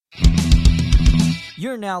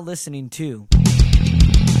You're now listening to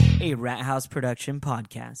a Rat House production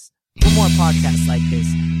podcast. For more podcasts like this,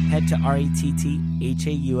 head to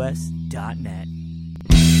retthaus.net.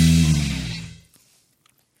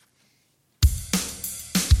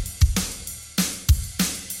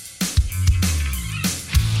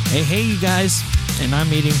 Hey, you guys, and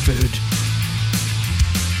I'm eating food.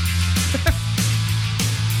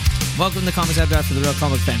 Welcome to Comics After for the Real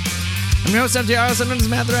Comic Fan. I'm your host, FTR, also known as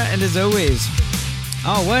Mathra, and as always...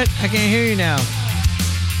 Oh, what? I can't hear you now.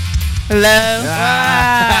 Hello?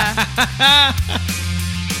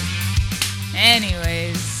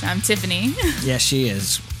 Anyways, I'm Tiffany. Yes, she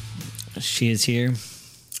is. She is here.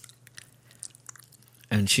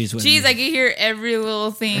 And she's with me. Jeez, I can hear every little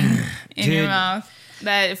thing in your mouth.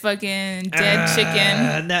 That fucking dead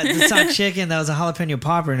chicken. That's not chicken. That was a jalapeno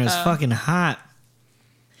popper, and it was fucking hot.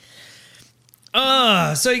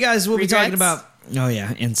 So you guys, we'll be talking about... Oh,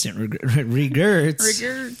 yeah. Instant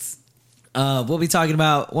regrets. We'll be talking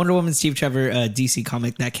about Wonder Woman Steve Trevor DC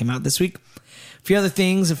comic that came out this week. A few other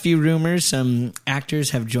things, a few rumors. Some actors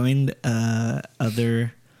have joined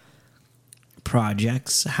other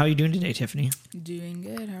projects. How are you doing today, Tiffany? Doing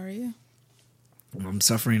good. How are you? I'm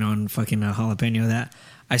suffering on fucking a jalapeno that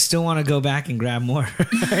I still want to go back and grab more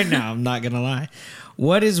right now. I'm not going to lie.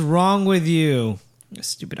 What is wrong with you? This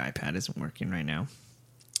stupid iPad isn't working right now.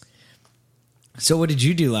 So what did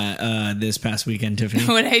you do this past weekend, Tiffany?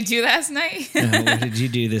 What did I do last night? What did you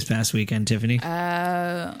do this past weekend, Tiffany?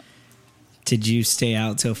 Did you stay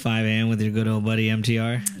out till 5 a.m. with your good old buddy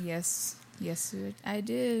MTR? Yes, I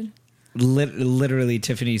did. Literally,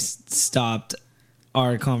 Tiffany stopped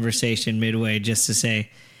our conversation midway just to say,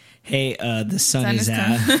 hey, the sun is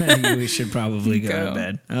out. We should probably go to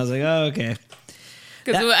bed. I was like, oh, okay.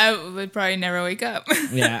 Because I would probably never wake up.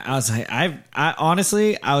 Yeah, I was like, I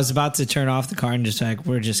honestly, I was about to turn off the car and just like,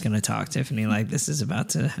 we're just going to talk, Tiffany. Like, this is about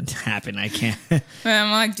to happen. I can't. But I'm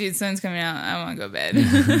like, dude, sun's coming out. I want to go to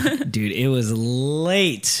bed. Dude, it was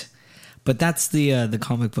late. But that's the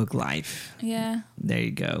comic book life. Yeah. There you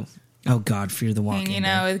go. Oh, God, Fear the Walking Hanging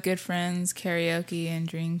out with good friends, karaoke and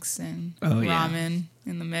drinks and ramen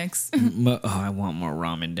in the mix. Oh, I want more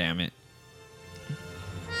ramen, damn it.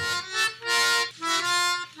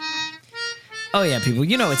 Oh, yeah, people.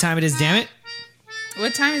 You know what time it is, damn it.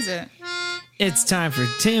 What time is it? It's time for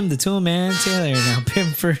Tim the Toolman Taylor. Now,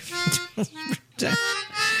 Pimford.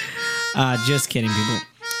 Just kidding, people.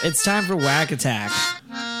 It's time for Whack Attack.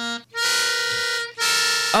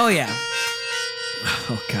 Oh, yeah.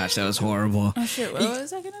 Oh, gosh, that was horrible. Oh, shit. What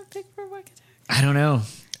was I going to pick for Whack Attack? I don't know.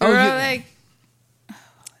 I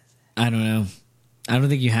don't know. I don't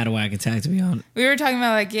think you had a Whack Attack, to be honest. We were talking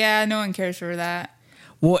about, no one cares for that.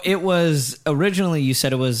 Well, it was originally you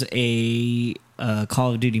said it was a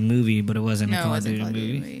Call of Duty movie, but it wasn't a Call of Duty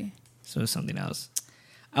movie. So it was something else.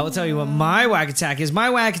 I will tell you what my Whack Attack is.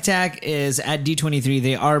 My Whack Attack is at D23.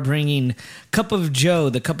 They are bringing Cup of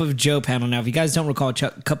Joe, the Cup of Joe panel. Now, if you guys don't recall,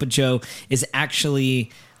 Cup of Joe is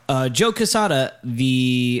actually Joe Quesada,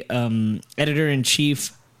 the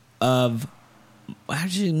editor-in-chief of...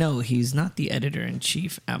 Actually, no, he's not the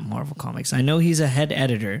editor-in-chief at Marvel Comics. I know he's a head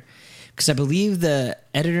editor. Because I believe the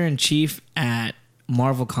editor-in-chief at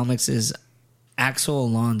Marvel Comics is Axel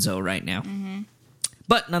Alonso right now. Mm-hmm.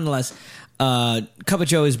 But nonetheless, Cup of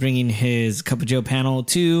Joe is bringing his Cup of Joe panel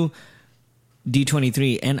to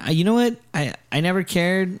D23. And you know what? I never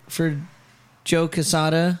cared for Joe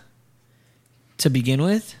Quesada to begin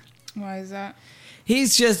with. Why is that?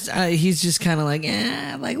 He's just kind of like,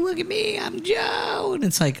 look at me, I'm Joe. And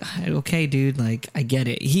it's like, okay, dude, like, I get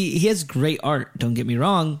it. He has great art, don't get me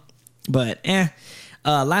wrong. But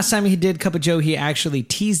last time he did Cup of Joe, he actually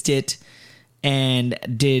teased it and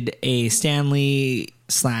did a Stanley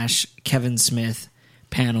 / Kevin Smith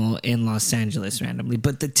panel in Los Angeles randomly.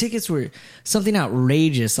 But the tickets were something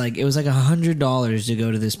outrageous. Like, it was like $100 to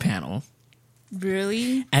go to this panel.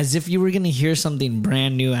 Really? As if you were going to hear something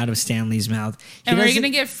brand new out of Stanley's mouth. And we're going to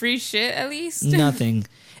get free shit at least? Nothing.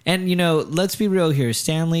 And, let's be real here.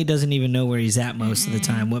 Stanley doesn't even know where he's at most of the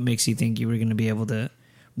time. What makes you think you were going to be able to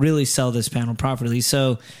really sell this panel properly?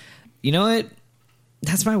 So, you know what?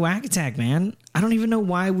 That's my Whack Attack, man. I don't even know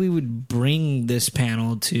why we would bring this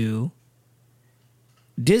panel to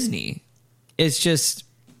Disney. It's just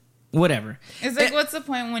whatever. It's like, what's the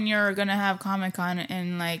point when you're going to have Comic-Con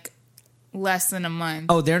in like less than a month?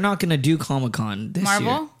 Oh, they're not going to do Comic-Con this year.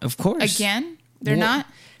 Marvel? Of course. Again? They're not?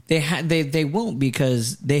 They won't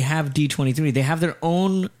because they have D23. They have their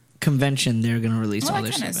own convention they're going to release all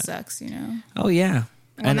their stuff. That kind of sucks, Oh, yeah.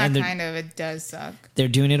 Well, it does suck. They're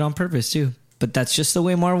doing it on purpose, too. But that's just the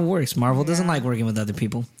way Marvel works. Marvel doesn't like working with other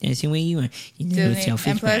people. That's the way you are. You know,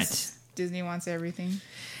 selfish brats. Disney wants everything.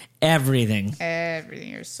 Everything.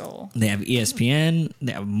 Your soul. They have ESPN.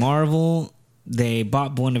 They have Marvel. They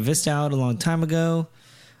bought Buena Vista out a long time ago.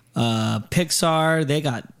 Pixar. They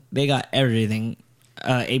got everything.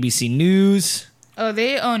 ABC News. Oh,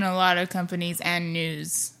 they own a lot of companies and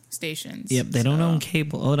news stations. Yep, they don't own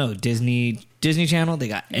cable. Oh no, Disney Channel. They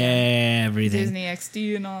got everything. Disney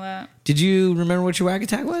XD and all that. Did you remember what your whack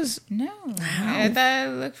attack was? No, I thought I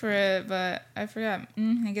looked for it, but I forgot.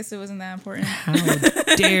 I guess it wasn't that important. How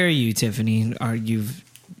dare you, Tiffany?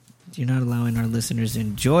 You're not allowing our listeners to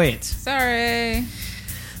enjoy it. Sorry.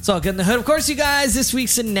 It's all good in the hood. Of course, you guys, this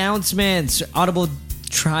week's announcements.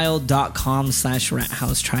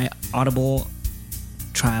 audibletrial.com/rathouse. Try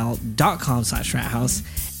audibletrial.com/rathouse.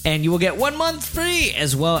 And you will get 1 month free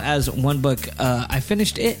as well as one book. I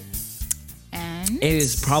finished it. And? It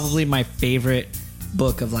is probably my favorite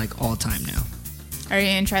book of like all time now. Are you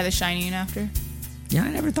going to try The Shining after? Yeah, I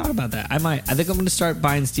never thought about that. I might. I think I'm going to start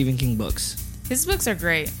buying Stephen King books. His books are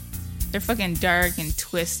great. They're fucking dark and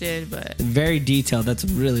twisted, but... Very detailed. That's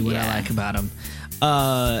really what I like about them.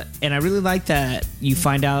 And I really like that you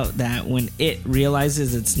find out that when it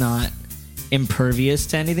realizes it's not impervious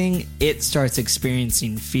to anything, it starts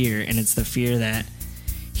experiencing fear. And it's the fear that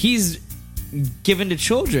he's given to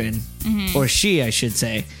children, or she, I should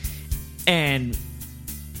say. And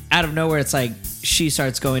out of nowhere, it's like she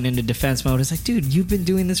starts going into defense mode. It's like, dude, you've been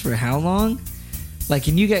doing this for how long? Like,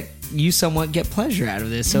 and you somewhat get pleasure out of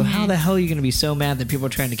this. So how the hell are you going to be so mad that people are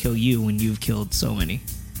trying to kill you when you've killed so many?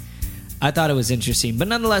 I thought it was interesting. But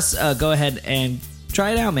nonetheless, go ahead and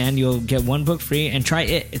try it out, man. You'll get one book free, and try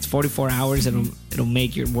it. It's 44 hours. It'll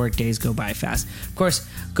make your work days go by fast. Of course,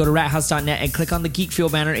 go to rathouse.net and click on the Geek Fuel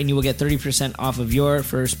banner, and you will get 30% off of your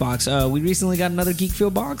first box. We recently got another Geek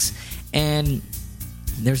Fuel box, and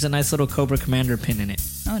there's a nice little Cobra Commander pin in it.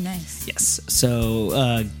 Oh, nice. Yes.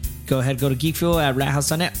 So go ahead, go to Geek Fuel at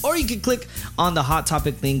rathouse.net, or you can click on the Hot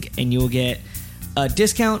Topic link, and you will get a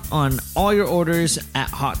discount on all your orders at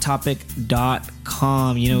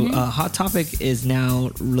hottopic.com. You know, Hot Topic is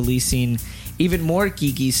now releasing even more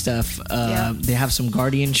geeky stuff. They have some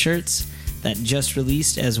Guardian shirts that just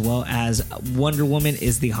released, as well as Wonder Woman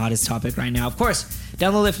is the hottest topic right now. Of course,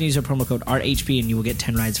 download Lyft and use our promo code RHP, and you will get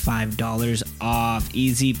 10 rides, $5 off.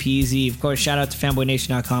 Easy peasy. Of course, shout out to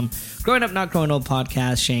fanboynation.com. Growing Up Not Growing Old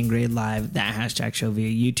podcast, Shane Gray Live, that hashtag show via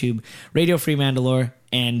YouTube, Radio Free Mandalore,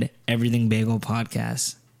 and Everything Bagel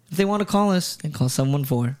podcast. If they want to call us, then call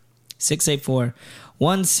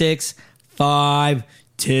 714-684-1652.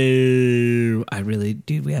 Dude,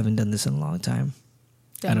 we haven't done this in a long time.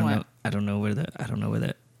 There we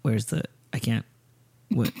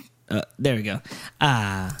go.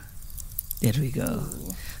 There we go.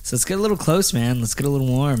 So let's get a little close, man. Let's get a little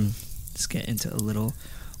warm. Let's get into a little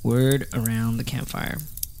word around the campfire.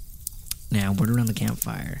 Now, word around the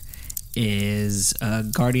campfire is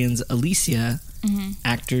Guardians Alicia,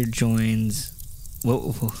 actor joins,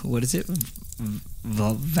 what is it?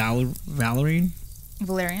 Valerian?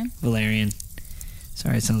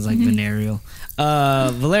 Sorry, it sounds like venereal.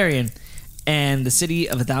 Valerian and the City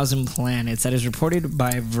of a Thousand Planets, that is reported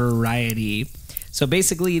by Variety. So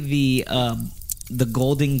basically, the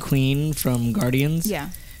Golden Queen from Guardians,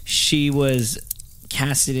 she was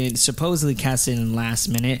supposedly casted in last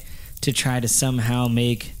minute to try to somehow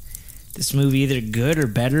make this movie either good or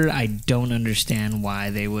better. I don't understand why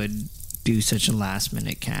they would do such a last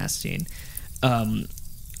minute casting.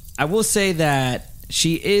 I will say that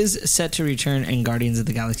she is set to return in Guardians of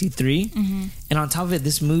the Galaxy 3. And on top of it,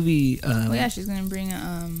 this movie... she's going to bring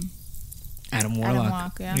Adam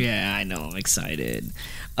Warlock. Yeah, I know. I'm excited.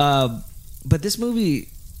 But this movie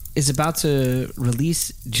is about to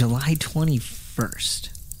release July 21st.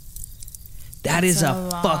 That is a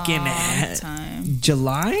fucking time.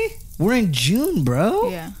 July? We're in June, bro.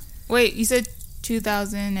 Yeah. Wait, you said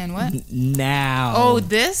 2000 and what? Now. Oh,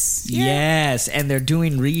 this year? Yes, and they're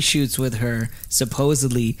doing reshoots with her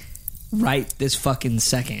supposedly right this fucking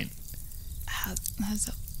second.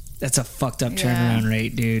 That's a fucked up turnaround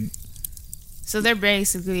rate, dude. So they're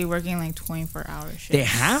basically working like 24-hour shifts. They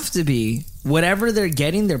have to be. Whatever they're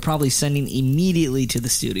getting, they're probably sending immediately to the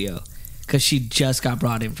studio because she just got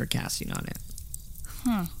brought in for casting on it.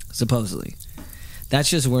 Supposedly. That's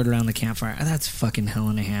just word around the campfire. That's fucking hell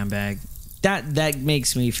in a handbag. That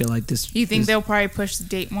makes me feel like this. You think they'll probably push the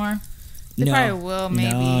date more? They probably will,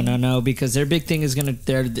 maybe. No, because their big thing is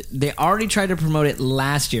they already tried to promote it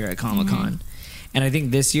last year at Comic-Con. And I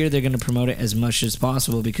think this year they're going to promote it as much as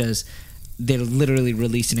possible because they're literally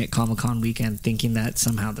releasing it Comic-Con weekend, thinking that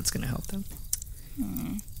somehow that's going to help them.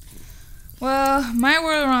 Well, my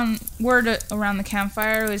word around the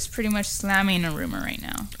campfire was pretty much slamming a rumor right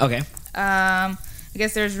now. Okay. I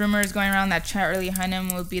guess there's rumors going around that Charlie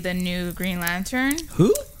Hunnam will be the new Green Lantern.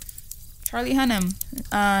 Who? Charlie Hunnam,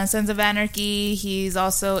 Sons of Anarchy. He's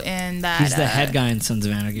also in that. He's the head guy in Sons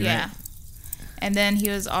of Anarchy, yeah. right? And then he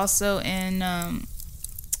was also in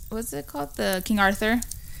what's it called? The King Arthur.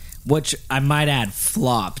 Which I might add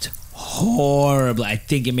flopped horribly. I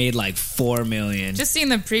think it made like $4 million. Just seeing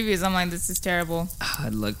the previews, I'm like, this is terrible.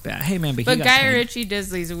 It looked bad. Hey man, but Guy Ritchie does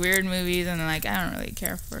these weird movies, and like I don't really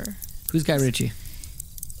care for. Who's Guy Ritchie?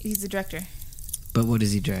 He's the director. But what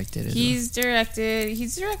has he directed? He's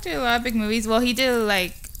directed a lot of big movies. Well, he did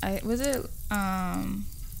like fuck.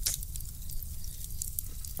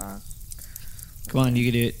 Come on,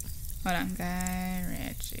 you can do it. Hold on, Guy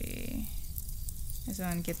Ritchie. I just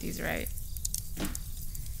want to get these right.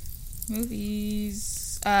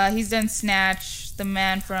 Movies. He's done Snatch, The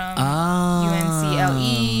Man from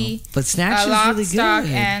UNCLE. But Snatch is Lock, really good. Stock,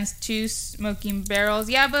 and Two Smoking Barrels.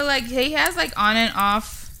 Yeah, but like he has like on and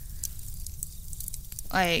off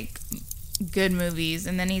like good movies,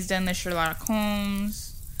 and then he's done the Sherlock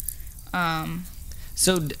Holmes.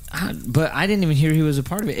 So, but I didn't even hear he was a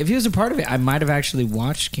part of it. If he was a part of it, I might have actually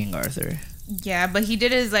watched King Arthur. Yeah, but he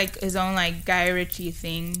did his own like Guy Ritchie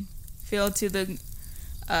thing feel to the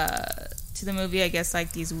movie. I guess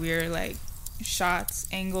like these weird like shots,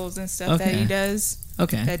 angles, and stuff that he does.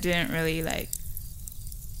 Okay. That didn't really like.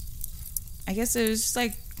 I guess it was just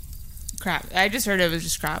like crap. I just heard it was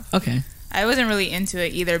just crap. Okay. I wasn't really into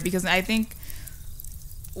it either because I think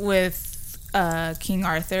with King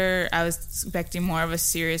Arthur, I was expecting more of a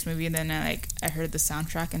serious movie, and then I heard the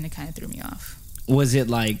soundtrack and it kind of threw me off. Was it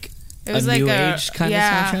like a new age kind of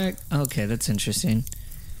soundtrack? Okay, that's interesting.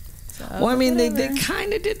 So, well, I mean, they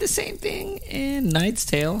kind of did the same thing in Knight's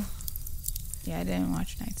Tale. Yeah, I didn't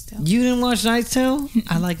watch Knight's Tale. You didn't watch Knight's Tale?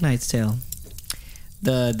 I like Knight's Tale.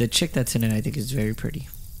 The chick that's in it, I think, is very pretty.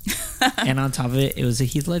 And on top of it, it was a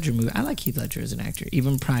Heath Ledger movie. I like Heath Ledger as an actor,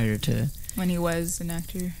 even prior to when he was an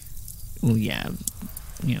actor. Well, yeah,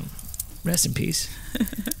 rest in peace.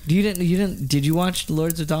 Did you watch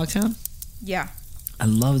Lords of Dogtown? Yeah, I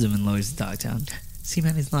loved him in Lords of Dogtown. See,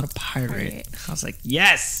 man, he's not a pirate. Right. I was like,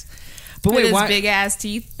 yes. But wait, why? Big ass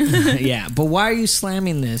teeth. Yeah, but why are you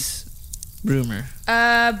slamming this rumor?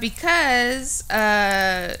 Because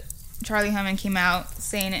Charlie Hunnam came out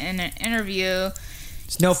saying in an interview.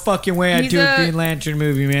 There's no fucking way I'd do a Green Lantern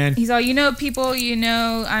movie, man. He's all, people,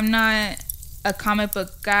 I'm not a comic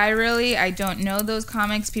book guy, really. I don't know those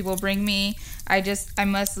comics people bring me. I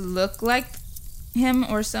must look like him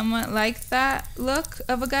or somewhat like that look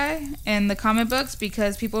of a guy in the comic books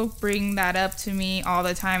because people bring that up to me all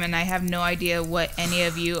the time and I have no idea what any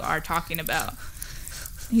of you are talking about.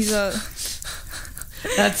 He's a...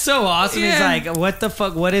 That's so awesome. Yeah. He's like, what the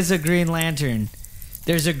fuck? What is a Green Lantern?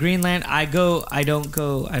 There's a Green Lantern. I don't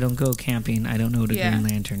go camping. I don't know what a Green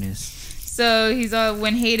Lantern is. So he's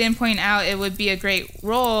when Hayden pointed out it would be a great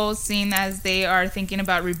role, seeing as they are thinking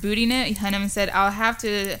about rebooting it. Hunnam said, "I'll have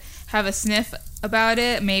to have a sniff about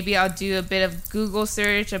it. Maybe I'll do a bit of Google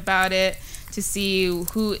search about it to see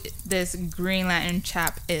who this Green Lantern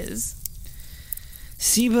chap is."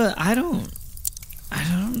 See, but I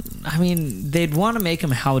mean, they'd want to make him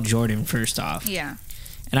Hal Jordan first off. Yeah.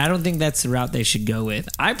 And I don't think that's the route they should go with.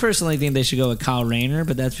 I personally think they should go with Kyle Rayner,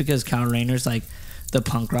 but that's because Kyle Rayner's like the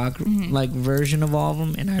punk rock like version of all of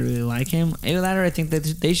them, and I really like him. Either that or I think that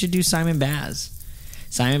they should do Simon Baz.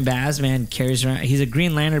 Simon Baz, man, carries around... He's a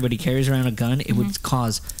Green Lantern, but he carries around a gun. It would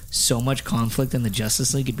cause so much conflict in the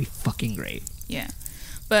Justice League. It'd be fucking great. Yeah.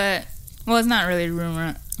 But, well, it's not really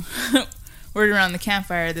rumor. Word around the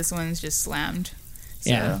campfire, this one's just slammed. So,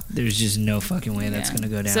 yeah, there's just no fucking way that's going to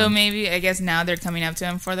go down. So maybe, I guess now they're coming up to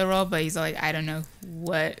him for the role, but he's like, I don't know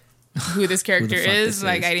who this character is.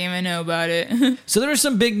 Like, I didn't even know about it. So there was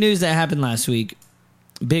some big news that happened last week.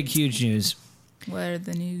 Big, huge news. What are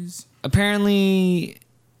the news? Apparently,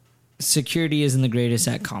 security isn't the greatest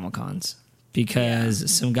at Comic-Cons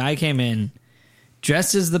because some guy came in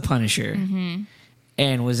dressed as the Punisher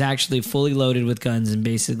and was actually fully loaded with guns and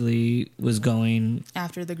basically was going...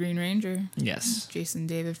 After the Green Ranger. Yes. Jason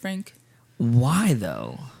David Frank. Why,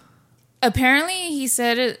 though? Apparently, he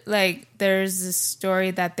said it like there's this story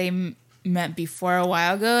that they met before a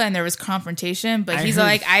while ago and there was confrontation, but he's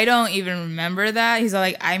like, I don't even remember that. He's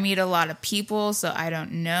like, I meet a lot of people, so I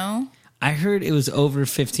don't know. I heard it was over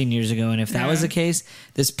 15 years ago, and if that was the case,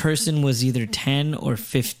 this person was either 10 or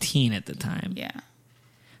 15 at the time. Yeah.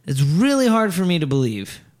 It's really hard for me to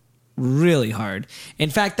believe. Really hard. In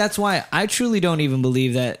fact, that's why I truly don't even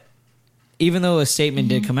believe that even though a statement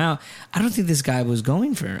did come out, I don't think this guy was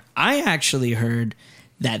going for her. I actually heard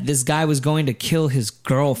that this guy was going to kill his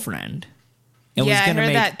girlfriend. It was going to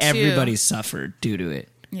make everybody suffer due to it.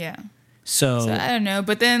 Yeah. So I don't know.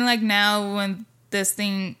 But then, like, now when this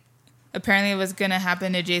thing apparently was going to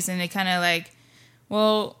happen to Jason, they kind of like,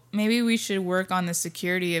 well, maybe we should work on the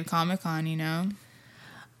security of Comic-Con, you know?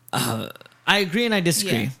 I agree and I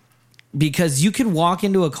disagree. Because you can walk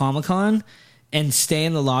into a Comic-Con and stay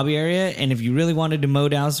in the lobby area, and if you really wanted to mow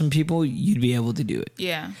down some people, you'd be able to do it.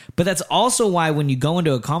 Yeah. But that's also why when you go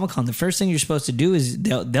into a Comic-Con, the first thing you're supposed to do is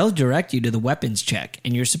they'll direct you to the weapons check,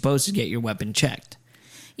 and you're supposed to get your weapon checked.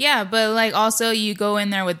 Yeah, but like also you go in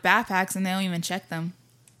there with backpacks and they don't even check them.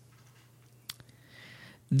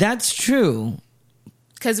 That's true.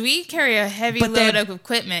 Because we carry a heavy load of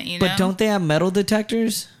equipment, you know? But don't they have metal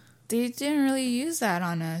detectors? They didn't really use that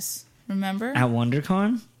on us, remember? At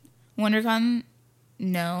WonderCon? WonderCon,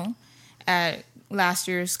 no. At last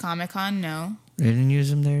year's Comic-Con, no. They didn't use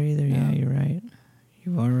them there either. No. Yeah, you're right.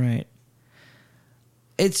 You are right.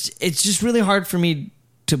 It's just really hard for me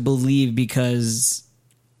to believe because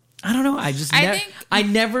I don't know. I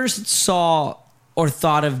never saw or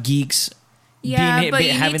thought of geeks having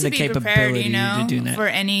the capability to do that for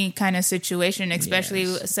any kind of situation, especially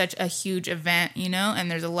such a huge event, you know. And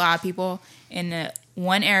there's a lot of people in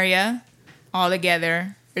one area all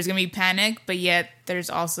together. There's gonna be panic, but yet there's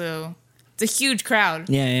also it's a huge crowd.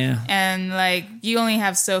 Yeah. And like you only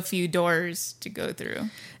have so few doors to go through.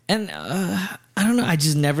 And I don't know. I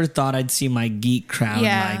just never thought I'd see my geek crowd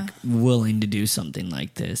like willing to do something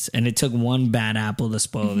like this. And it took one bad apple to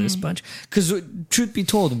spoil this bunch. Because truth be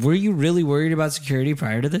told, were you really worried about security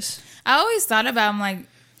prior to this? I always thought about, I'm like,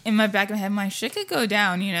 in my back of my head, my shit could go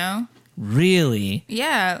down, you know? Really?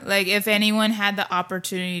 Yeah. Like if anyone had the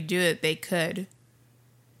opportunity to do it, they could.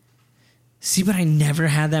 See, but I never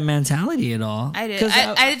had that mentality at all. I did.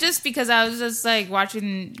 I just because I was just like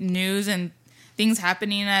watching news and things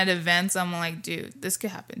happening at events. I'm like, dude, this could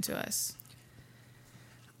happen to us.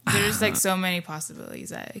 There's like so many possibilities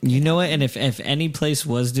that you know what? And if any place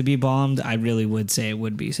was to be bombed, I really would say it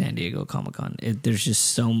would be San Diego Comic-Con. There's just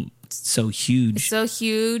so huge. It's so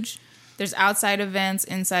huge. There's outside events,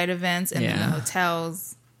 inside events, and then the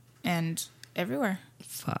hotels and everywhere.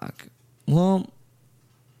 Fuck. Well,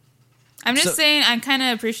 I'm just saying, I'm kind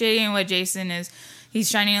of appreciating what Jason is. He's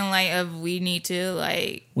shining a light of we need to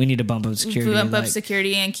bump up security.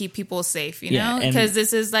 Security and keep people safe, you know? Because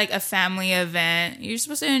this is like a family event. You're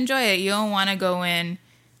supposed to enjoy it. You don't want to go in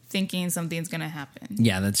thinking something's going to happen.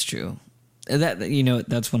 Yeah, that's true. That's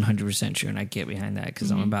 100% true, and I get behind that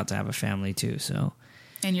because I'm about to have a family too, so...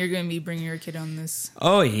 And you're going to be bringing your kid on this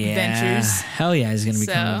adventures. Hell yeah, he's going to be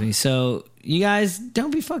coming with me. So, you guys,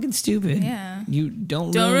 don't be fucking stupid. Yeah. You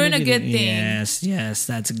don't ruin a good thing. Yes,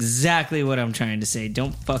 that's exactly what I'm trying to say.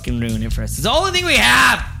 Don't fucking ruin it for us. It's the only thing we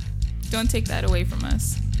have! Don't take that away from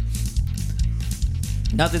us.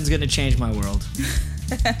 Nothing's going to change my world.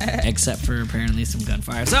 Except for apparently some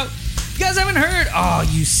gunfire. So, if you guys haven't heard,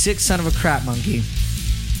 you sick son of a crap monkey.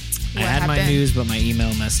 I had my news, but my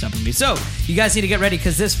email messed up on me. So, you guys need to get ready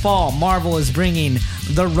because this fall, Marvel is bringing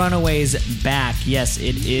The Runaways back. Yes,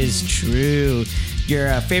 it is true.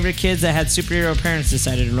 Your favorite kids that had superhero parents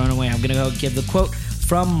decided to run away. I'm going to go give the quote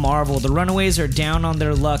from Marvel. The Runaways are down on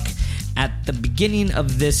their luck at the beginning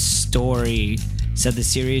of this story, said the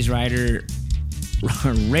series writer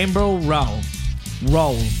Rainbow Rowell.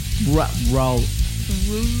 No,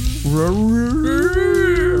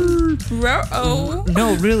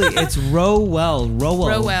 really, it's Rowell.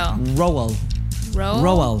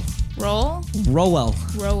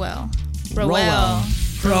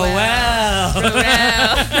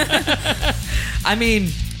 I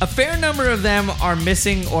mean, a fair number of them are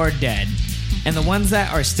missing or dead, and the ones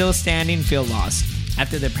that are still standing feel lost.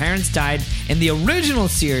 After their parents died in the original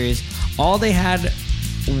series, all they had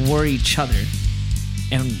were each other.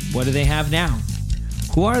 And what do they have now?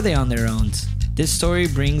 Who are they on their own? This story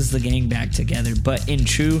brings the gang back together, but in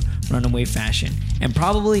true runaway fashion, and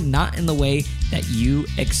probably not in the way that you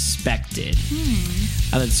expected.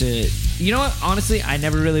 You know what? Honestly, I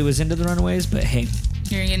never really was into the Runaways, but hey.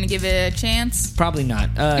 You're going to give it a chance? Probably not.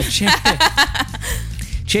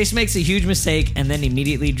 Chase makes a huge mistake and then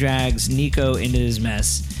immediately drags Nico into his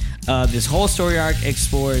mess. This whole story arc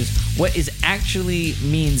explores what it actually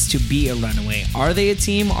means to be a runaway. Are they a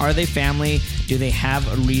team? Are they family? Do they have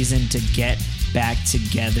a reason to get back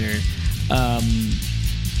together?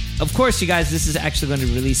 Of course, you guys, this is actually going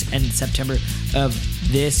to release in September of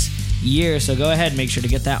this year. So go ahead and make sure to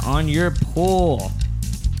get that on your poll.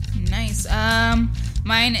 Nice.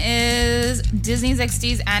 Mine is Disney's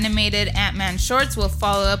XD's animated Ant-Man shorts will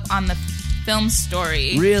follow up on the film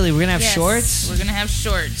story. Really? We're going to have shorts? We're going to have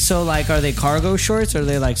shorts. So, like, are they cargo shorts or are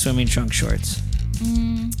they, like, swimming trunk shorts?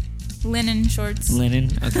 Linen shorts. Linen?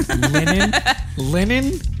 Okay. Linen?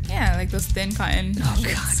 Linen? Yeah, like those thin cotton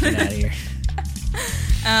shorts. God, get out of here.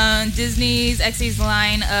 Disney's Xyz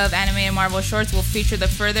line of animated Marvel shorts will feature the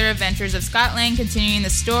further adventures of Scott Lang, continuing the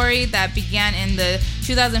story that began in the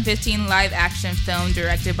 2015 live-action film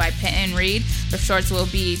directed by Peyton Reed. The shorts will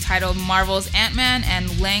be titled Marvel's Ant-Man,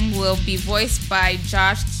 and Lang will be voiced by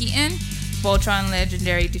Josh Keaton, Voltron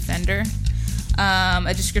Legendary Defender.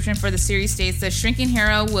 A description for the series states the shrinking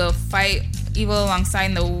hero will fight evil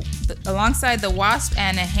alongside the Wasp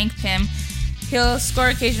and Hank Pym. He'll score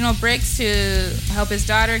occasional breaks to help his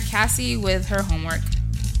daughter Cassie with her homework.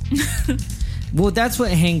 Well, that's what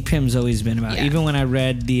Hank Pym's always been about. Yeah. Even when I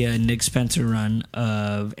read the Nick Spencer run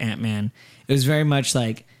of Ant-Man, it was very much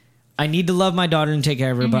like, I need to love my daughter and take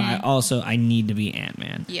care of her, but I need to be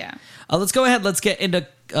Ant-Man. Yeah. Let's go ahead. Let's get into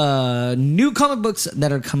new comic books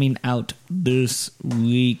that are coming out this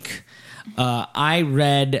week. I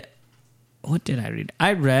read... What did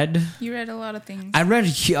I read? You read a lot of things. I read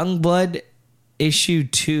Youngblood issue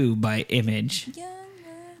 2 by Image.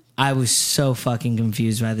 I was so fucking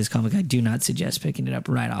confused by this comic. I do not suggest picking it up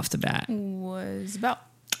right off the bat. Was about?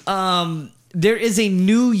 There is a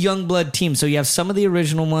new Youngblood team. So you have some of the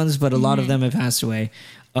original ones, but a lot of them have passed away.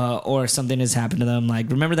 Or something has happened to them. Like,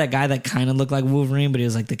 remember that guy that kind of looked like Wolverine, but he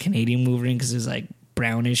was like the Canadian Wolverine because it was like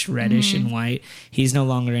brownish, reddish, and white. He's no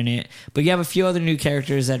longer in it. But you have a few other new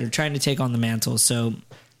characters that are trying to take on the mantle. So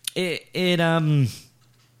you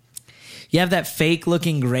have that fake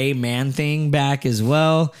looking gray man thing back as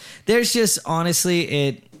well. There's just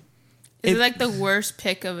honestly Is it like the worst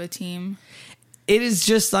pick of a team? It is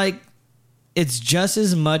just like, it's just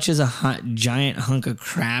as much as a giant hunk of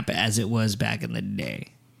crap as it was back in the day.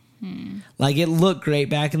 Like, it looked great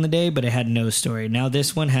back in the day, but it had no story. Now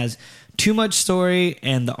this one has too much story,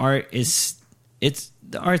 and the art's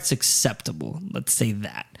acceptable. Let's say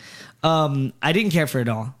that. I didn't care for it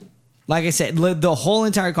all. Like I said, the whole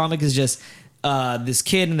entire comic is just this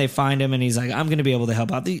kid, and they find him, and he's like, I'm going to be able to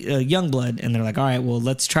help out the Youngblood. And they're like, all right, well,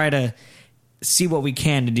 let's try to see what we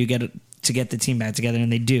can to get the team back together.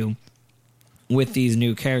 And they do, with these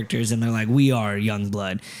new characters, and they're like, we are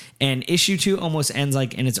Youngblood. And issue 2 almost ends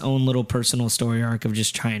like in its own little personal story arc of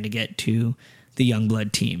just trying to get to the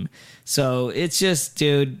Youngblood team. So it's just,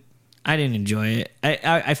 dude, I didn't enjoy it.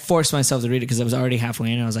 I forced myself to read it because I was already halfway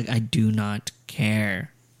in, and I was like, I do not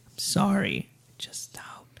care. I'm sorry. Just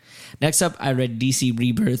don't. Next up, I read DC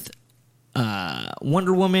Rebirth,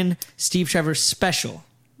 Wonder Woman, Steve Trevor special.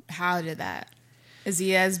 How did that? Is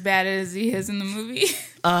he as bad as he is in the movie?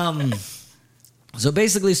 So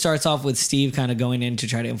basically starts off with Steve kind of going in to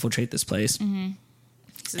try to infiltrate this place. And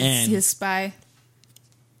his spy.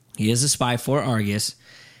 He is a spy for Argus.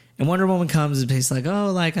 And Wonder Woman comes and he's like,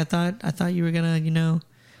 oh, like, I thought you were going to,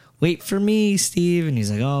 wait for me, Steve. And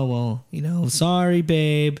he's like, oh, well, sorry,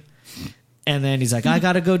 babe. And then he's like, I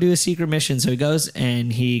got to go do a secret mission. So he goes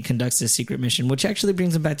and he conducts a secret mission, which actually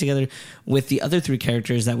brings him back together with the other 3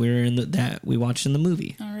 characters that we watched in the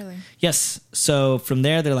movie. Oh, really? Yes. So from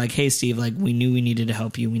there, they're like, hey, Steve, like, we knew we needed to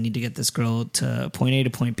help you. We need to get this girl to point A to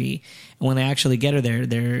point B. And when they actually get her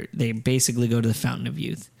there, they basically go to the Fountain of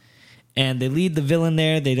Youth. And they lead the villain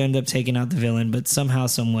there. They'd end up taking out the villain, but somehow,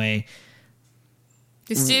 some way...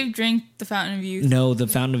 Did Steve drink the Fountain of Youth? No, the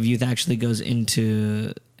Fountain of Youth actually goes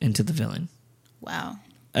into the villain. Wow.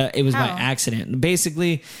 It was by accident.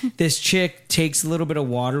 Basically, this chick takes a little bit of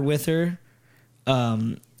water with her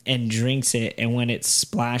and drinks it, and when it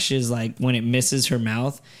splashes, like when it misses her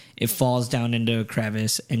mouth, it falls down into a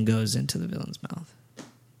crevice and goes into the villain's mouth.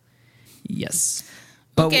 Yes.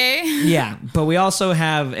 But okay. Yeah, but we also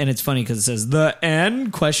have, and it's funny because it says the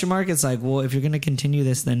end ? It's like, well, if you're going to continue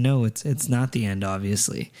this, then no, it's not the end,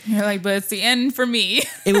 obviously. You're like, but it's the end for me.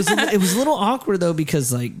 It was a little awkward though,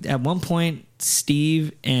 because like at one point,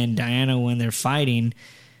 Steve and Diana, when they're fighting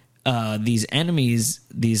these enemies,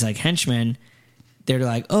 these like henchmen, they're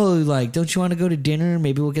like, oh, like, don't you want to go to dinner?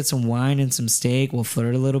 Maybe we'll get some wine and some steak. We'll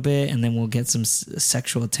flirt a little bit, and then we'll get some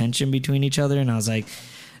sexual tension between each other. And I was like,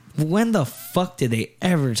 when the fuck did they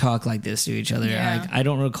ever talk like this to each other? Yeah. Like, I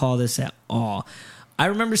don't recall this at all. I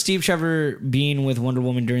remember Steve Trevor being with Wonder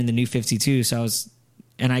Woman during the New 52. So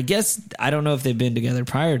and I guess, I don't know if they've been together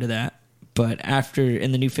prior to that, but after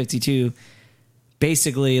in the New 52,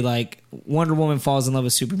 basically like Wonder Woman falls in love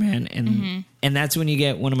with Superman. And that's when you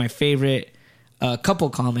get one of my favorite couple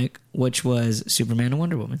comic, which was Superman and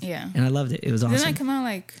Wonder Woman. Yeah. And I loved it. It was awesome. Didn't that come out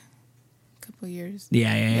like couple years.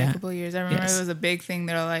 Yeah. A couple years. I remember it was a big thing.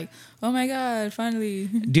 They're like, oh my God, finally.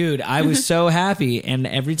 Dude, I was so happy. And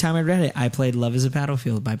every time I read it, I played Love is a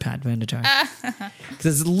Battlefield by Pat Vandertar.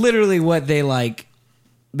 Because it's literally what they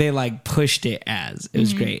pushed it as. It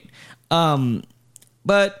was great.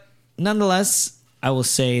 But nonetheless, I will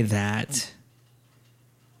say that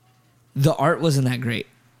the art wasn't that great.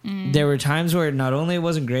 There were times where not only it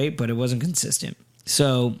wasn't great, but it wasn't consistent.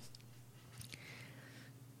 So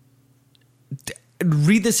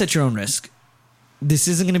read this at your own risk. This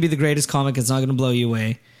isn't going to be the greatest comic. It's not going to blow you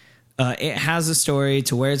away. It has a story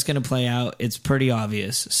to where it's going to play out. It's pretty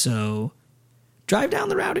obvious. So drive down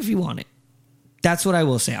the route if you want it. That's what I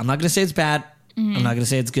will say. I'm not going to say it's bad. I'm not going to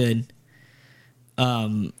say it's good.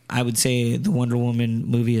 I would say the Wonder Woman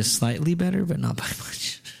movie is slightly better, but not by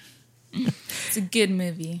much. It's a good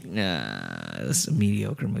movie. It's a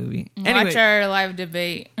mediocre movie. Watch our live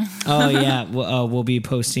debate. Oh, yeah. We'll be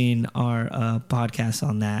posting our podcast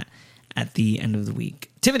on that at the end of the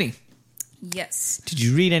week. Tiffany. Yes. Did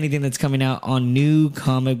you read anything that's coming out on New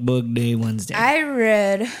Comic Book Day Wednesday? I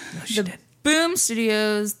read Boom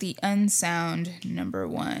Studios, The Unsound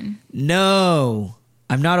 #1. No.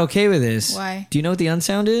 I'm not okay with this. Why? Do you know what The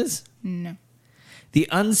Unsound is? No. The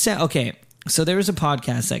Unsound... Okay, so there was a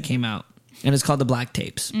podcast that came out, and it's called The Black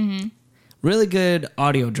Tapes. Really good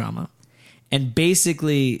audio drama. And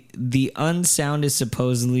basically, The Unsound is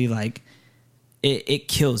supposedly like... It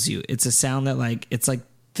kills you. It's a sound that like... It's like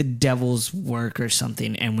the devil's work or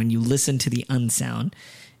something. And when you listen to The Unsound,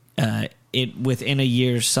 it within a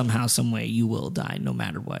year, somehow, some way, you will die no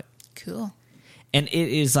matter what. Cool. And it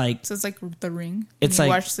is like... So it's like The Ring? It's when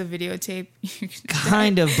you like... watch the videotape?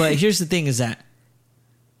 Kind of, but here's the thing is that...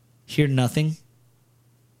 Hear nothing.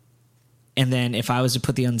 And then if I was to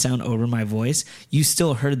put the unsound over my voice, you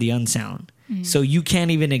still heard the unsound. So you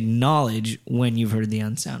can't even acknowledge when you've heard the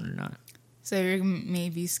unsound or not. So you're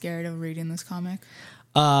maybe scared of reading this comic?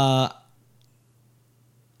 Not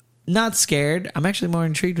scared. I'm actually more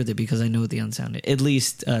intrigued with it because I know what the unsound is, at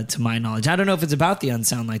least to my knowledge. I don't know if it's about the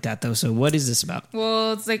unsound like that, though. So what is this about?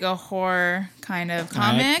 Well, it's like a horror kind of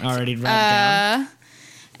comic. All right, already wrapped down.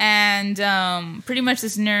 And pretty much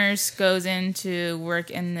this nurse goes in to work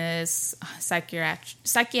in this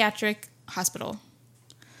psychiatric hospital.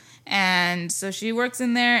 And so she works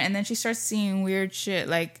in there, and then she starts seeing weird shit,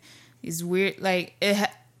 like these weird, like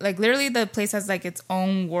like literally the place has like its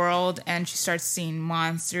own world, and she starts seeing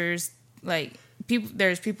monsters. Like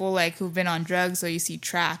there's people like who've been on drugs, so you see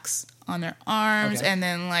tracks on their arms, and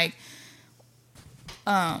then like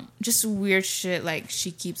just weird shit. Like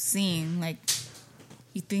she keeps seeing, like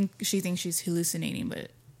she thinks she's hallucinating,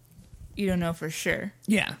 but you don't know for sure.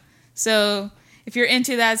 Yeah. So if you're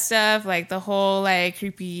into that stuff, like the whole like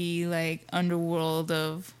creepy like underworld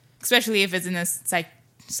of, especially if it's in a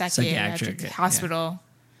psychiatric hospital,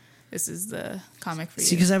 this is the comic for you.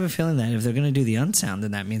 See, because I have a feeling that if they're going to do the unsound,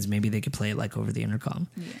 then that means maybe they could play it like over the intercom.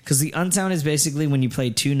 Because the unsound is basically when you play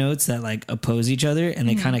two notes that like oppose each other and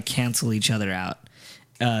they kind of cancel each other out.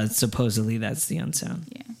 Supposedly that's the unsound.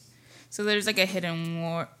 Yeah. So there's like a hidden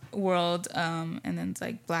world, and then it's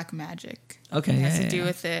like black magic. Okay. It has to do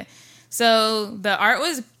with it. So the art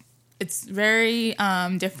it's very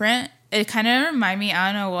different. It kind of reminded me,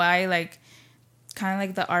 I don't know why, like kind of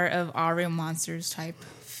like the art of Our Monsters type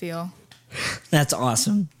feel. That's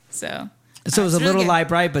awesome. So it was a really little light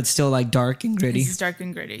bright, but still like dark and gritty. It's dark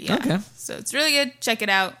and gritty, yeah. Okay. So it's really good. Check it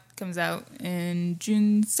out. Comes out in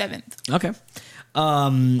June 7th. Okay.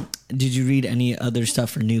 Did you read any other stuff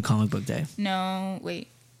for New Comic Book Day? No, wait.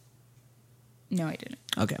 No, I didn't.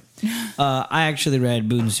 Okay. I actually read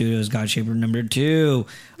Boom Studios Godshaper #2.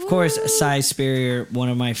 Of course, Cy Spurrier, one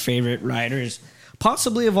of my favorite writers,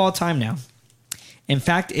 possibly of all time now. In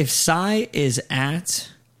fact, if Cy is at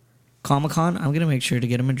Comic-Con, I'm going to make sure to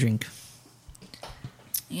get him a drink.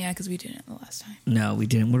 Yeah, because we didn't the last time. No, we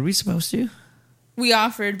didn't. Were we supposed to? We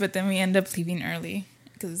offered, but then we ended up leaving early.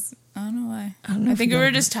 Because I don't know why. I think we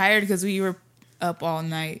were just tired because we were up all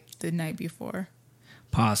night the night before.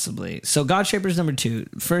 Possibly. So Godshaper's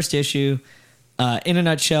 #2, first issue. In a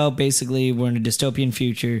nutshell, basically, we're in a dystopian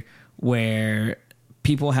future where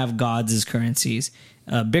people have gods as currencies.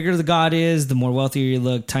 Bigger the god is, the more wealthier you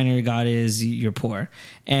look. Tinier your god is, you're poor.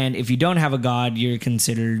 And if you don't have a god, you're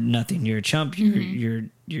considered nothing. You're a chump. You're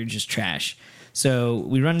just trash. So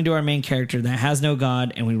we run into our main character that has no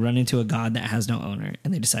god, and we run into a god that has no owner,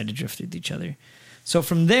 and they decide to drift with each other. So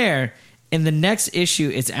from there, in the next issue,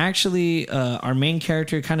 it's actually our main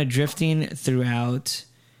character kind of drifting throughout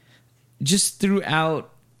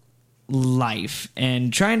life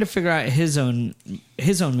and trying to figure out his own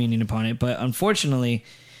meaning upon it. But unfortunately,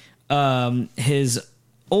 his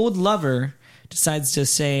old lover decides to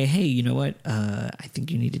say, hey, you know what? I think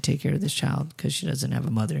you need to take care of this child because she doesn't have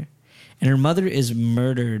a mother. And her mother is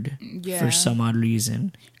murdered for some odd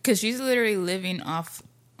reason. Because she's literally living off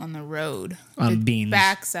on the road. On beans.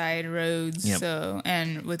 Backside roads. Yep. So,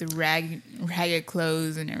 and with ragged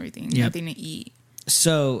clothes and everything. Yep. Nothing to eat.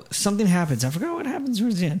 So something happens. I forgot what happens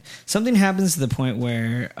towards the end. Something happens to the point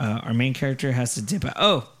where our main character has to dip out.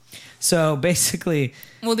 Oh, so basically...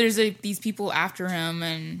 Well, there's these people after him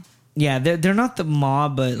and... Yeah, they're not the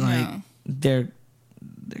mob, but like they're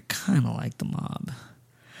kind of like the mob.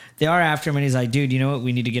 They are after him, and he's like, dude, you know what?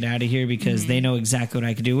 We need to get out of here because they know exactly what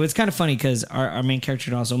I could do. Well, it's kind of funny because our main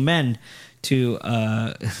character also mend to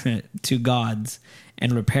gods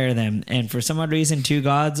and repair them. And for some odd reason, 2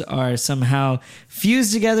 gods are somehow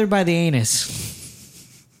fused together by the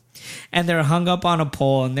anus. And they're hung up on a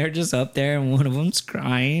pole, and they're just up there, and one of them's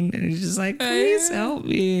crying. And he's just like, please help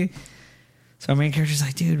me. So our main character's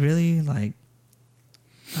like, dude, really? Like,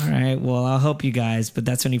 all right, well, I'll help you guys. But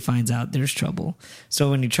that's when he finds out there's trouble.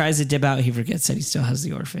 So when he tries to dip out, he forgets that he still has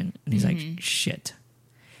the orphan. And he's like, shit.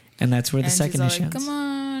 And that's where the second issue ends. Come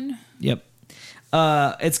on. Yep.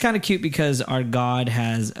 It's kind of cute because our god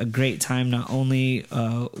has a great time, not only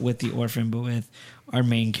with the orphan, but with our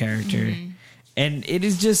main character. And it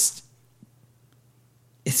is just...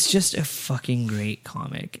 It's just a fucking great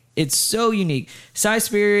comic. It's so unique.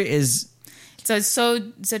 Psy-Spirit is... So it's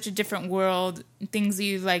such a different world. Things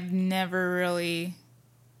you like never really...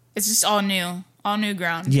 It's just all new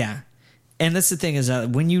ground. Yeah. And that's the thing is that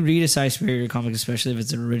when you read a Psy-Spirit comic, especially if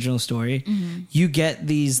it's an original story, you get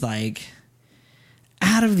these like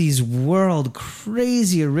out of these world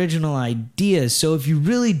crazy original ideas. So if you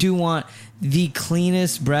really do want the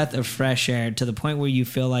cleanest breath of fresh air to the point where you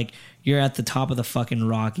feel like you're at the top of the fucking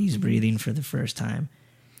Rockies breathing for the first time,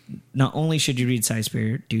 not only should you read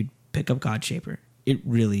Psy-Spirit, dude, pick up Godshaper. It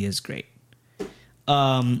really is great.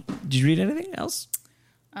 Did you read anything else?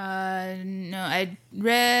 No, I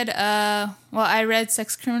read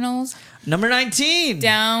Sex Criminals. Number 19.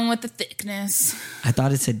 Down with the thickness. I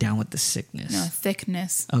thought it said down with the sickness. No,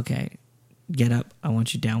 thickness. Okay. Get up. I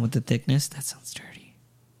want you down with the thickness. That sounds dirty.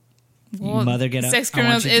 Well, you mother, get up. Sex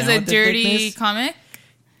Criminals is a dirty comic.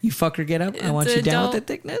 You fucker, get up. I want you down with the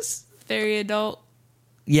thickness. Very adult.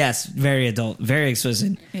 Yes, very adult. Very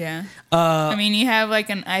explicit. Yeah. I mean, you have like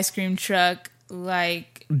an ice cream truck,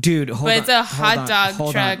 like... Dude, hold on. But it's a hot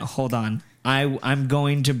dog truck. Hold on. I'm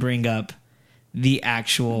going to bring up the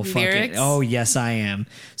actual lyrics? Fucking... Oh, yes, I am.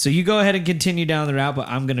 So you go ahead and continue down the route, but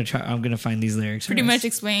I'm going to find these lyrics Pretty much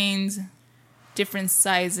explains different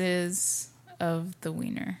sizes of the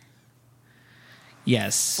wiener.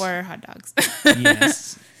 Yes. For hot dogs.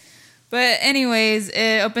 Yes. But anyways,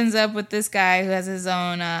 it opens up with this guy who has his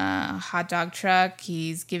own hot dog truck.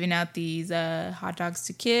 He's giving out these hot dogs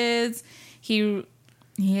to kids. He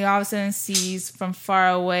all of a sudden sees from far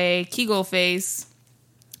away Kegel face,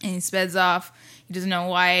 and he speds off. He doesn't know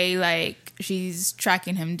why, like, she's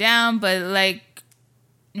tracking him down, but like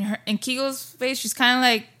in Kegel's face, she's kind of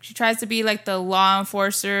like, she tries to be like the law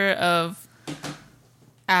enforcer of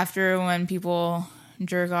after when people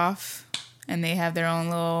jerk off and they have their own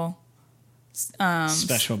little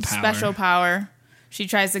special power. She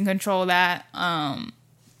tries to control that.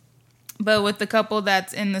 But with the couple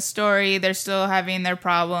that's in the story, they're still having their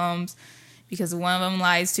problems because one of them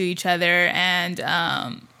lies to each other, and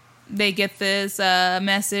they get this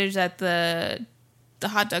message that the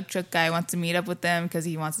hot dog truck guy wants to meet up with them because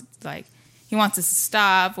he wants to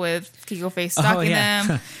stop with Kegel face stalking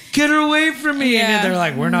them. Get her away from me! Yeah. And they're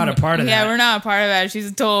like, we're not a part of that. Yeah, we're not a part of that.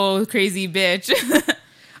 She's a total crazy bitch.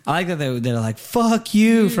 I like that they're like, fuck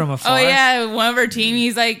you from afar. Oh, yeah. One of our team,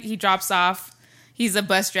 he drops off. He's a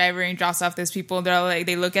bus driver and he drops off those people. They're like,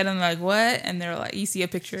 they look at him like, what? And they're like, you see a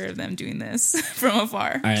picture of them doing this from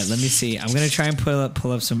afar. All right, let me see. I'm going to try and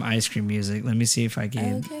pull up some ice cream music. Let me see if I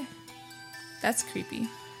can. Okay. That's creepy.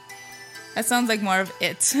 That sounds like more of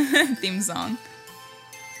It theme song.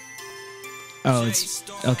 Oh, it's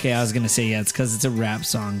okay. I was gonna say it's because it's a rap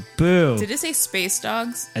song. Boo! Did it say Space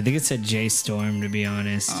Dogs? I think it said J Storm. To be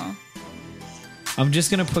honest, oh. I'm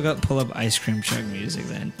just gonna pull up ice cream truck music.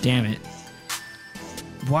 Then, damn it!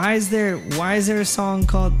 Why is there a song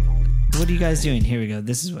called? What are you guys doing? Here we go.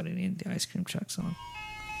 This is what I need. The ice cream truck song.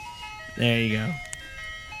 There you go.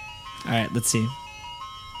 All right, let's see.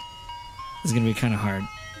 This is gonna be kind of hard.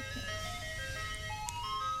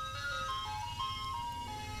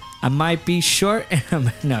 I might be short.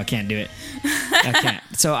 No, I can't do it. I can't.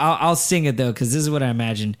 So I'll sing it, though, because this is what I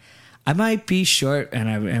imagine. I might be short,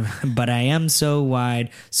 but I am so wide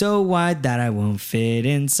that I won't fit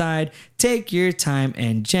inside. Take your time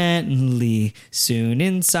and gently, soon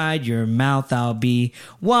inside your mouth I'll be.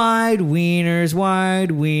 Wide wieners,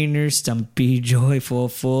 stumpy, joyful,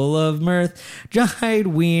 full of mirth. Wide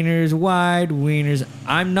wieners,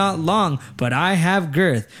 I'm not long, but I have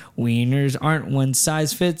girth. Wieners aren't one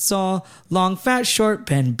size fits all. Long, fat, short,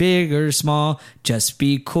 bend, big or small. Just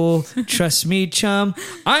be cool, trust me, chum.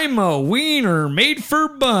 I'm a wiener made for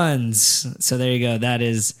buns. So there you go. That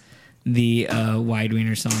is the Wide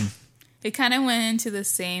Wiener song. It kind of went into the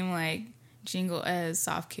same like jingle as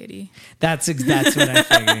Soft Kitty. That's what I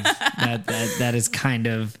figured. that is kind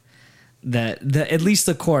of the at least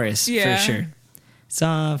the chorus for sure.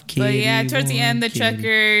 Soft Kitty. But yeah, towards the end, the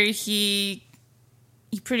trucker he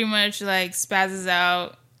pretty much like spazzes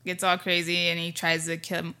out, gets all crazy, and he tries to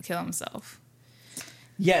kill himself.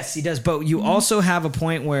 Yes, he does. But you also have a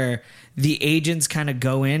point where the agents kind of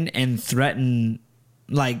go in and threaten.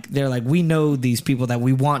 Like, they're like, we know these people that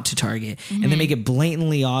we want to target. And they make it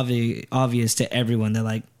blatantly obvious to everyone. They're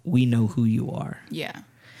like, we know who you are. Yeah.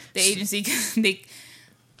 The agency,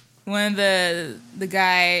 one of the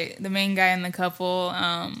main guy in the couple,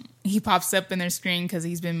 he pops up in their screen because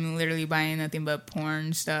he's been literally buying nothing but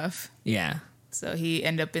porn stuff. Yeah. So he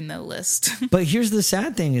ended up in the list. But here's the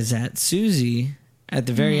sad thing is that Susie, at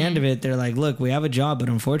the very end of it, they're like, look, we have a job, but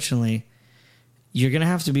unfortunately, you're going to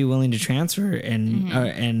have to be willing to transfer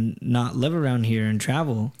and not live around here and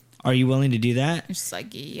travel. Are you willing to do that? It's just like,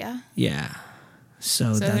 yeah. Yeah.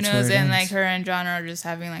 So that's who knows? Where And like her and John are just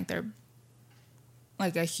having like their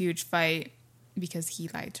like a huge fight because he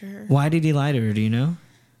lied to her. Why did he lie to her? Do you know?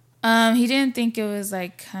 He didn't think it was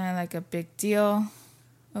like kind of like a big deal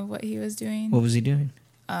of what he was doing. What was he doing?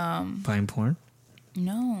 Buying porn?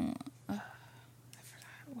 No. I forgot.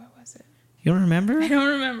 What was it? You don't remember? I don't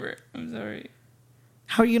remember. I'm sorry.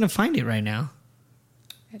 How are you going to find it right now?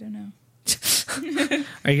 I don't know.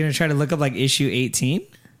 Are you going to try to look up like issue 18?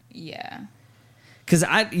 Yeah. Because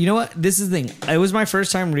you know what? This is the thing. It was my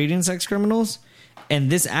first time reading Sex Criminals, and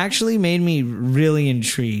this actually made me really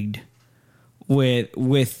intrigued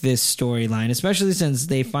with this storyline, especially since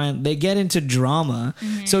they get into drama.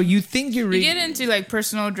 So you think you get into like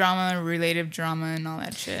personal drama, relative drama, and all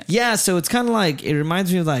that shit. Yeah. So it's kind of like, it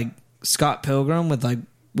reminds me of like Scott Pilgrim with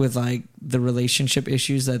the relationship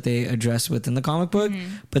issues that they address within the comic book.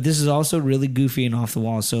 But this is also really goofy and off the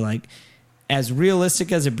wall. So like, as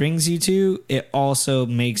realistic as it brings you to, it also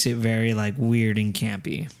makes it very like weird and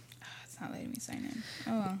campy. Oh, it's not letting me sign in.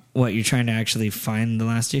 Oh well. What, you're trying to actually find the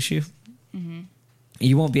last issue?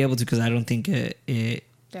 You won't be able to because I don't think it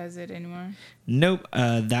does it anymore. Nope.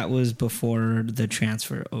 That was before the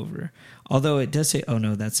transfer over. Although it does say, oh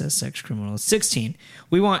no, that says Sex Criminals 16.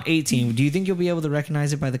 We want 18. Do you think you'll be able to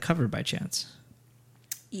recognize it by the cover by chance?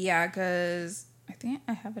 Yeah, because I think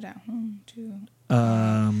I have it at home too.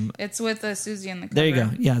 It's with Susie on the cover. There you go.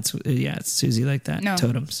 Yeah, it's Susie like that. No.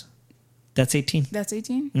 Totems. That's 18. That's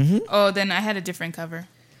 18? Oh, then I had a different cover.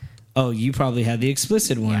 Oh, you probably had the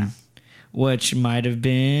explicit one. Yeah. Which might have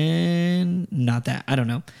been not that. I don't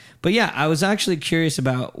know. But yeah, I was actually curious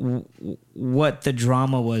about what the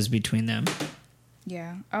drama was between them.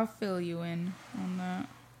 Yeah, I'll fill you in on that.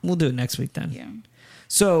 We'll do it next week then. Yeah.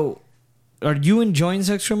 So, are you enjoying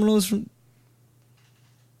Sex Criminals?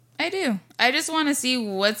 I do. I just want to see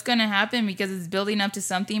what's going to happen because it's building up to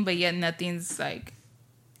something, but yet nothing's like...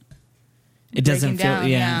 It doesn't feel... down,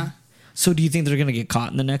 yeah. So, do you think they're going to get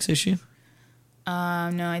caught in the next issue?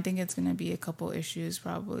 No, I think it's going to be a couple issues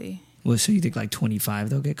probably. Well, so you think like 25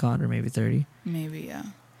 they'll get caught or maybe 30? Maybe, yeah.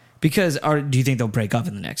 Because, do you think they'll break up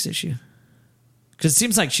in the next issue? Because it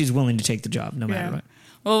seems like she's willing to take the job no matter what.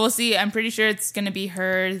 Well, we'll see. I'm pretty sure it's going to be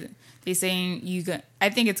her. They saying I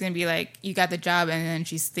think it's going to be like, you got the job and then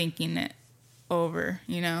she's thinking it over,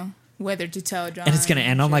 you know? Whether to tell John. And it's going to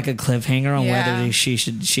end on like a cliffhanger on whether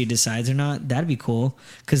she decides or not. That'd be cool.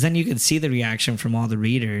 Because then you can see the reaction from all the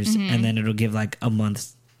readers and then it'll give like a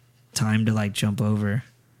month's time to like jump over.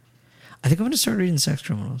 I think I'm going to start reading Sex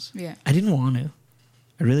Criminals. Yeah. I didn't want to.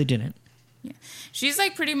 I really didn't. Yeah. She's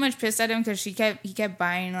like pretty much pissed at him because he kept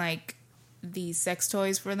buying like these sex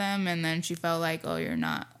toys for them. And then she felt like, oh, you're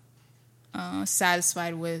not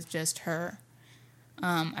satisfied with just her.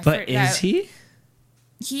 But is he?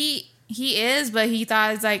 He is, but he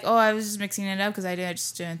thought it's like, oh, I was just mixing it up because I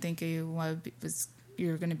just didn't think you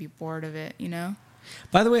were going to be bored of it, you know?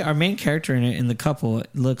 By the way, our main character in the couple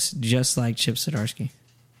looks just like Chip Zdarsky.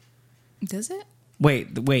 Does it?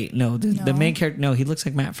 Wait, no. The main character, no, he looks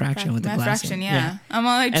like Matt Fraction with the glasses. Matt Fraction, yeah. I'm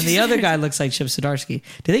all like, and the other guy looks like Chip Zdarsky.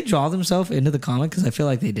 Did they draw themselves into the comic? Because I feel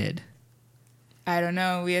like they did. I don't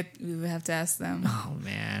know. We would have to ask them. Oh,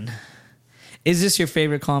 man. Is this your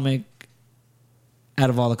favorite comic out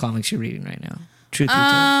of all the comics you're reading right now? Truth be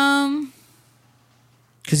told.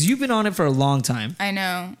 Because you've been on it for a long time. I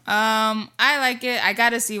know. I like it. I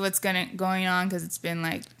got to see what's going on because it's been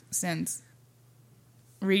like since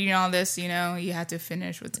reading all this, you know, you have to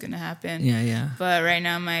finish what's going to happen. Yeah. But right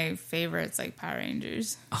now, my favorite's like Power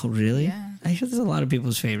Rangers. Oh, really? Yeah. I hear there's a lot of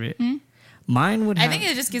people's favorite. Mine would have... I think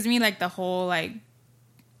it just gives me like the whole like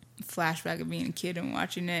flashback of being a kid and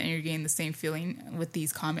watching it, and you're getting the same feeling with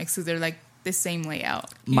these comics because they're like the same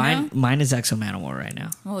layout. Mine is Exo Manowar right now.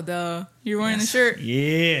 Oh, duh. You're wearing the shirt.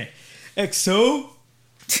 Yeah. Exo.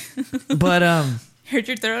 But, hurt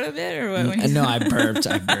your throat a bit or what? No, I burped.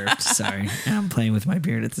 Sorry. And I'm playing with my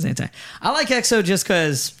beard at the same time. I like Exo just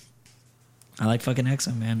because I like fucking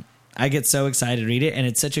Exo, man. I get so excited to read it, and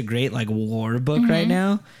it's such a great like war book right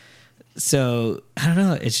now. So I don't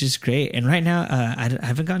know, it's just great. And right now, I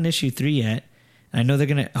haven't gotten issue 3 yet. I know they're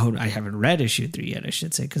gonna. Oh, I haven't read issue 3 yet. I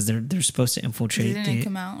should say because they're supposed to infiltrate. Didn't it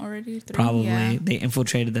come out already? 3? Probably. Yeah. They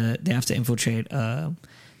infiltrated They have to infiltrate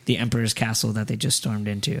the Emperor's castle that they just stormed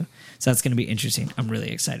into. So that's going to be interesting. I'm really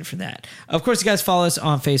excited for that. Of course, you guys follow us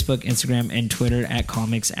on Facebook, Instagram, and Twitter at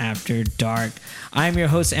Comics After Dark. I'm your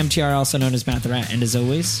host, MTR, also known as Matt the Rat, and as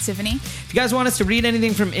always, Tiffany. If you guys want us to read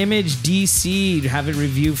anything from Image DC, have it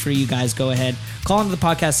reviewed for you guys, go ahead. Call into the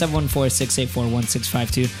podcast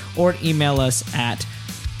 714-684-1652 or email us at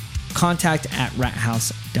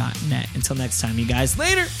contact@rathouse.net. Until next time, you guys.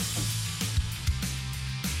 Later!